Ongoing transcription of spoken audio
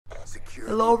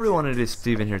Hello everyone, it is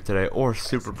Steven here today, or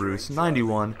Super Bruce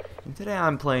 91, and today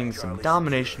I'm playing some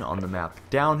Domination on the map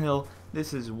Downhill.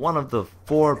 This is one of the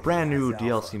 4 brand new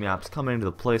DLC maps coming to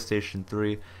the PlayStation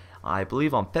 3, I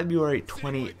believe on February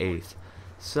 28th.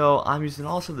 So I'm using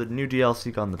also the new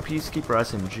DLC gun, the Peacekeeper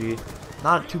SMG.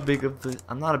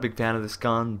 I'm not a big fan of this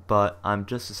gun, but I'm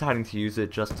just deciding to use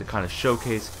it just to kind of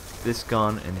showcase this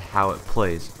gun and how it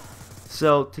plays.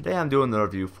 So today I'm doing the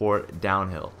review for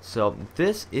Downhill. So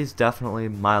this is definitely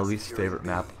my least favorite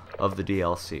map of the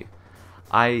DLC.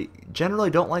 I generally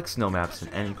don't like snow maps in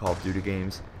any Call of Duty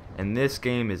games, and this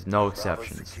game is no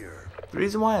exceptions. The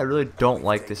reason why I really don't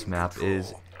like this map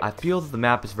is I feel that the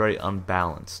map is very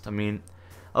unbalanced. I mean,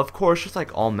 of course, just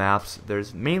like all maps,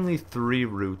 there's mainly 3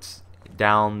 routes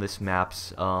down this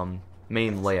map's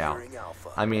main layout.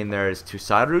 I mean, there's 2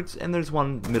 side routes and there's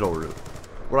 1 middle route.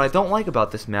 What I don't like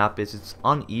about this map is it's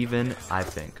uneven, I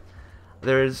think.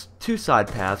 There's 2 side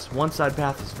paths. One side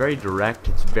path is very direct,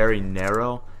 it's very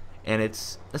narrow, and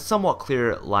it's a somewhat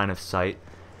clear line of sight.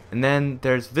 And then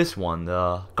there's this one,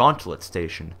 the Gauntlet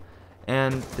Station.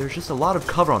 And there's just a lot of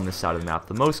cover on this side of the map.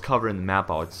 The most cover in the map,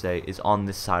 I would say, is on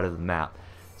this side of the map.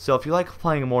 So if you like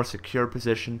playing a more secure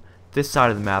position, this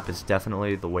side of the map is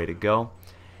definitely the way to go.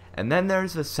 And then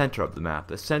there's the center of the map.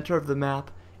 The center of the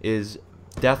map is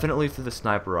definitely for the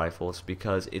sniper rifles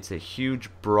because it's a huge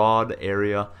broad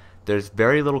area. There's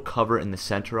very little cover in the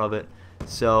center of it,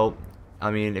 so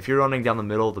I mean, if you're running down the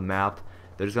middle of the map,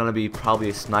 there's gonna be probably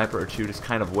a sniper or 2 just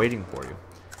kind of waiting for you.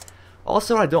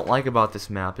 Also, what I don't like about this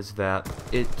map is that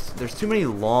there's too many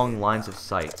long lines of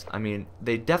sight. I mean,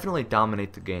 they definitely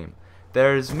dominate the game.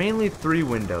 There's mainly 3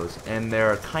 windows, and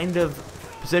they're kind of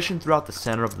positioned throughout the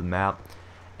center of the map.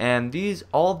 And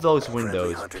all of those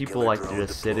windows, people like to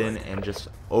just sit in and just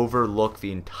overlook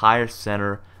the entire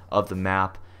center of the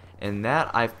map. And that,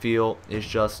 I feel, is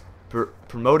just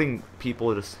promoting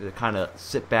people just to kind of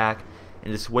sit back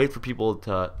and just wait for people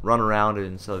to run around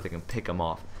and so that they can pick them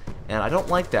off. And I don't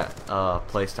like that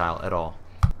playstyle at all.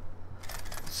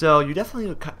 So you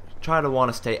definitely try to want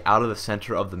to stay out of the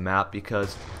center of the map,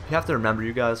 because you have to remember,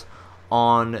 you guys,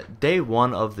 on day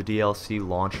 1 of the DLC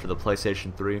launch for the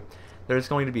PlayStation 3, there's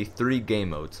going to be 3 game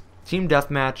modes: Team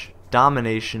Deathmatch,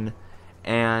 Domination,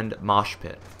 and Mosh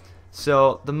Pit.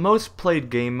 So the most played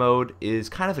game mode is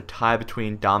kind of a tie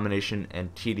between Domination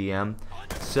and TDM.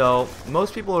 So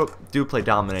most people do play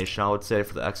Domination, I would say,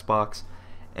 for the Xbox,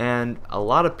 and a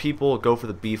lot of people go for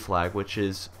the B flag, which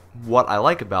is what I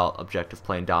like about objective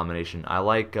playing Domination. I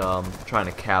like trying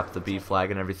to cap the B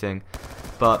flag and everything,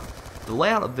 but the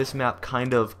layout of this map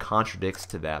kind of contradicts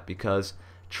to that, because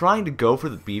trying to go for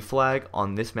the B flag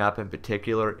on this map in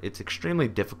particular, it's extremely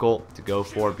difficult to go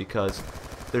for because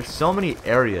there's so many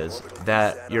areas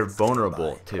that you're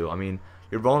vulnerable to. I mean,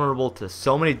 you're vulnerable to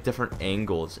so many different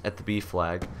angles at the B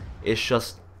flag. It's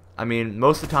just, I mean,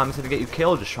 most of the time it's going to get you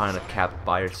killed just trying to cap it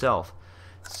by yourself.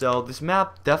 So this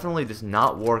map definitely does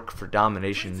not work for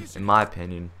Domination, in my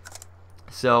opinion.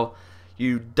 So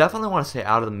you definitely want to stay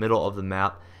out of the middle of the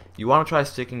map. You want to try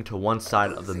sticking to one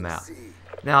side of the map.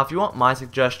 Now, if you want my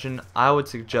suggestion, I would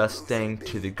suggest staying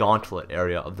to the Gauntlet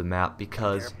area of the map,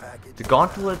 because the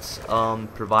Gauntlets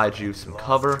provide you some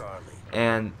cover,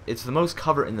 and it's the most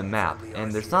cover in the map,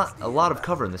 and there's not a lot of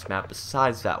cover in this map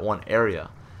besides that one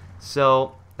area.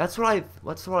 So that's what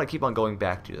I keep on going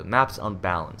back to. The map's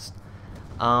unbalanced.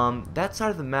 That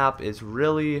side of the map is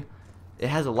really, it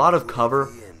has a lot of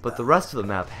cover, but the rest of the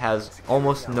map has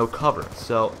almost no cover.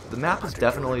 So the map is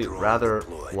definitely rather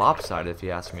lopsided, if you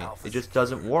ask me. It just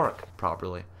doesn't work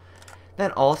properly.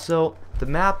 Then also, the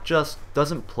map just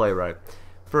doesn't play right.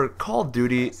 For Call of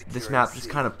Duty, this map just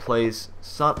kind of plays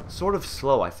sort of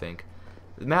slow, I think.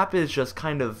 The map is just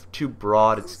kind of too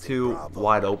broad, it's too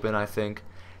wide open, I think.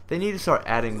 They need to start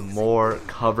adding more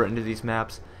cover into these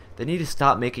maps. They need to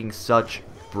stop making such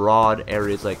broad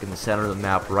areas like in the center of the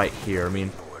map right here. I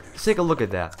mean, just take a look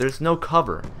at that. There's no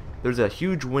cover. There's a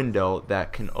huge window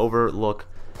that can overlook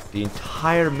the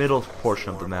entire middle portion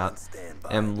of the map,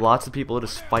 and lots of people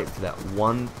just fight for that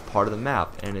one part of the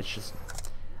map, and it's just,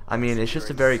 I mean, it's just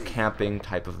a very camping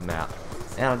type of map,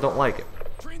 and I don't like it.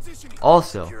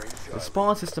 Also, the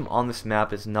spawn system on this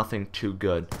map is nothing too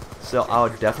good, so I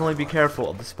would definitely be careful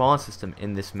of the spawn system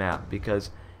in this map,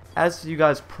 because as you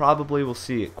guys probably will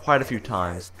see quite a few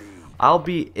times, I'll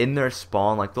be in their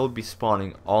spawn, like they'll be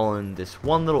spawning all in this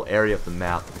one little area of the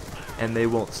map, and they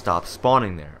won't stop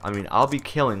spawning there. I mean, I'll be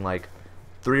killing like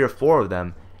 3 or 4 of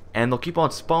them, and they'll keep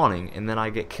on spawning, and then I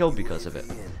get killed because of it.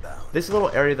 This little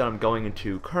area that I'm going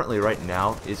into currently right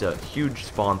now is a huge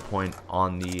spawn point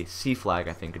on the C flag,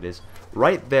 I think it is.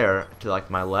 Right there, to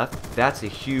like my left, that's a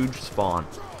huge spawn.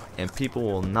 and people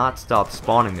will not stop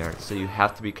spawning there, so you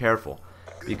have to be careful.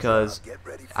 Because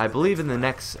I believe in the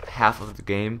next half of the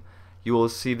game, you will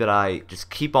see that I just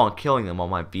keep on killing them while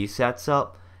my VSAT's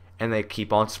up, and they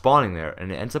keep on spawning there,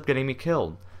 and it ends up getting me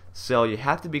killed. So you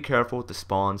have to be careful with the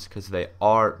spawns, because they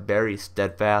are very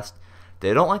steadfast.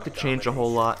 They don't like to change a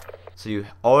whole lot, so you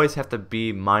always have to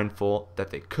be mindful that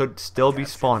they could still be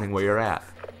spawning where you're at.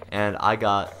 And I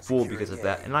got fooled because of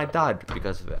that, and I died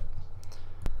because of it.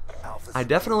 I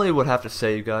definitely would have to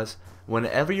say, you guys,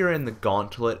 whenever you're in the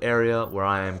gauntlet area where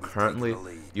I am currently,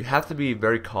 you have to be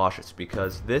very cautious,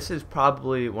 because this is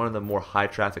probably one of the more high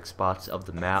traffic spots of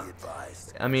the map.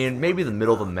 I mean, maybe the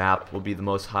middle of the map will be the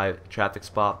most high traffic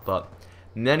spot, but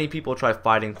many people try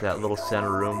fighting for that little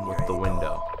center room with the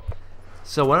window.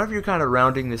 So whenever you're kind of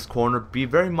rounding this corner, be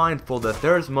very mindful that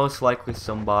there is most likely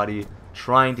somebody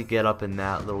trying to get up in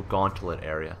that little gauntlet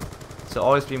area. So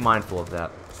always be mindful of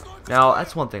that. Now,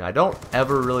 that's one thing. I don't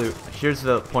ever really... Here's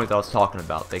the point that I was talking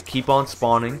about. They keep on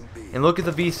spawning, and look at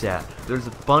the VSAT. There's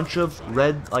a bunch of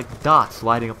red, like, dots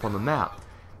lighting up on the map.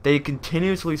 They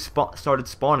continuously started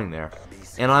spawning there,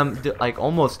 and I'm, like,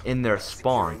 almost in their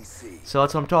spawn. So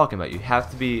that's what I'm talking about. You have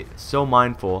to be so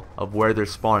mindful of where they're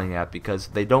spawning at, because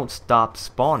they don't stop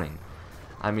spawning.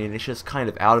 I mean, it's just kind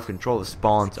of out of control, the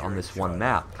spawns on this one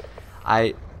map.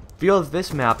 I feel that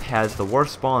this map has the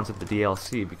worst spawns of the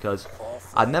DLC, because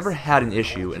I've never had an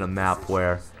issue in a map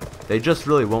where they just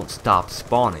really won't stop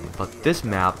spawning. But this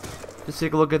map, just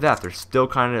take a look at that. They're still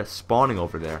kind of spawning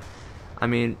over there. I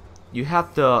mean, you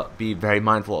have to be very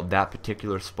mindful of that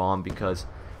particular spawn, because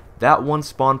that one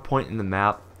spawn point in the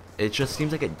map, it just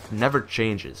seems like it never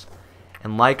changes.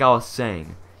 And like I was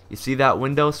saying, you see that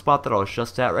window spot that I was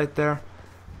just at right there?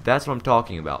 That's what I'm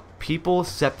talking about. People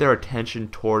set their attention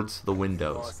towards the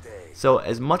windows. So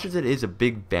as much as it is a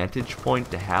big vantage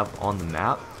point to have on the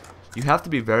map, you have to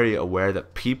be very aware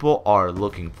that people are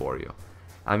looking for you.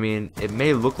 I mean, it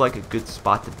may look like a good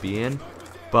spot to be in,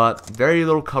 but very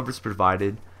little cover is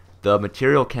provided. The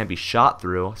material can be shot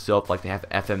through, so if like they have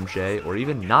FMJ or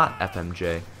even not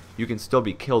FMJ, you can still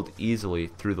be killed easily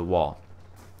through the wall.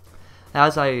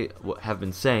 As I have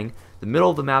been saying, the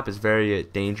middle of the map is very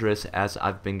dangerous, as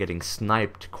I've been getting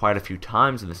sniped quite a few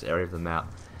times in this area of the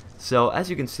map. So as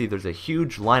you can see, there's a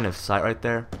huge line of sight right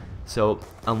there. So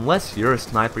unless you're a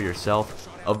sniper yourself,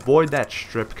 avoid that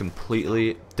strip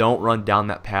completely. Don't run down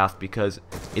that path, because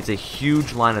it's a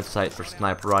huge line of sight for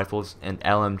sniper rifles and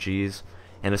LMGs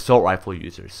and assault rifle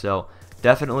users. So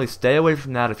definitely stay away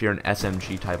from that if you're an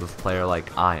SMG type of player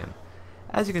like I am.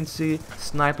 As you can see,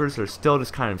 snipers are still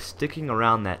just kind of sticking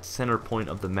around that center point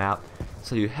of the map,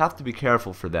 so you have to be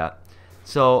careful for that.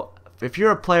 So if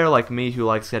you're a player like me who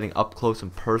likes getting up close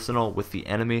and personal with the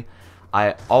enemy,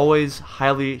 I always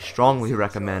highly, strongly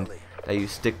recommend that you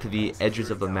stick to the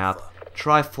edges of the map,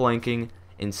 try flanking,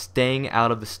 and staying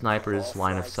out of the sniper's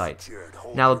line of sight.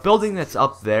 Now the building that's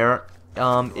up there,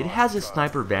 it has a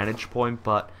sniper vantage point,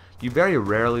 but you very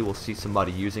rarely will see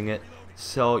somebody using it,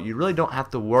 so you really don't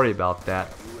have to worry about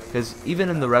that, because even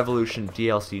in the Revolution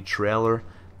DLC trailer,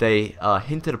 they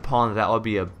hinted upon that would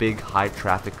be a big high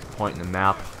traffic point in the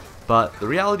map. But the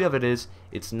reality of it is,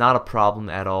 it's not a problem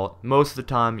at all. Most of the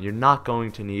time, you're not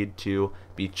going to need to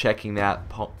be checking that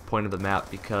point of the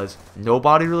map, because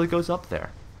nobody really goes up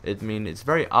there. I mean, it's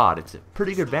very odd. It's a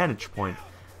pretty good vantage point,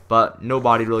 but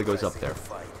nobody really goes up there.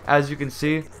 As you can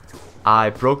see, I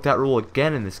broke that rule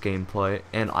again in this gameplay,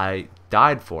 and I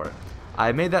died for it.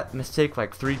 I made that mistake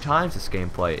like 3 times this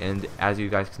gameplay, and as you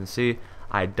guys can see,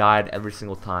 I died every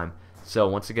single time. So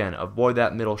once again, avoid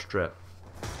that middle strip.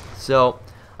 So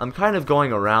I'm kind of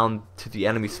going around to the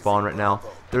enemy spawn right now.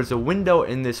 There's a window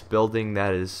in this building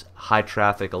that is high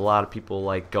traffic. A lot of people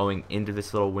like going into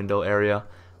this little window area.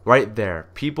 Right there.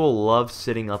 People love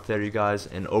sitting up there, you guys,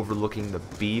 and overlooking the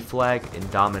B flag in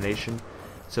Domination.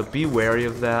 So be wary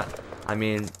of that. I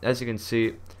mean, as you can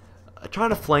see, trying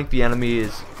to flank the enemy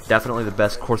is definitely the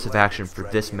best course of action for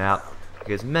this map,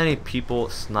 because many people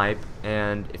snipe,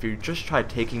 and if you just try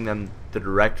taking them the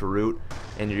direct route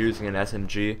and you're using an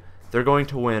SMG, they're going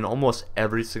to win almost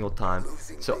every single time.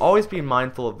 So always be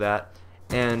mindful of that,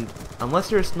 and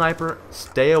unless you're a sniper,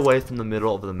 stay away from the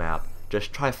middle of the map.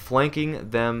 Just try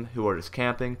flanking them who are just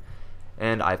camping.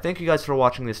 And I thank you guys for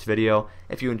watching this video.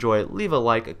 If you enjoy it, leave a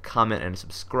like, a comment, and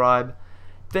subscribe.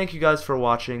 Thank you guys for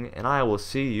watching, and I will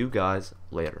see you guys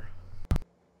later.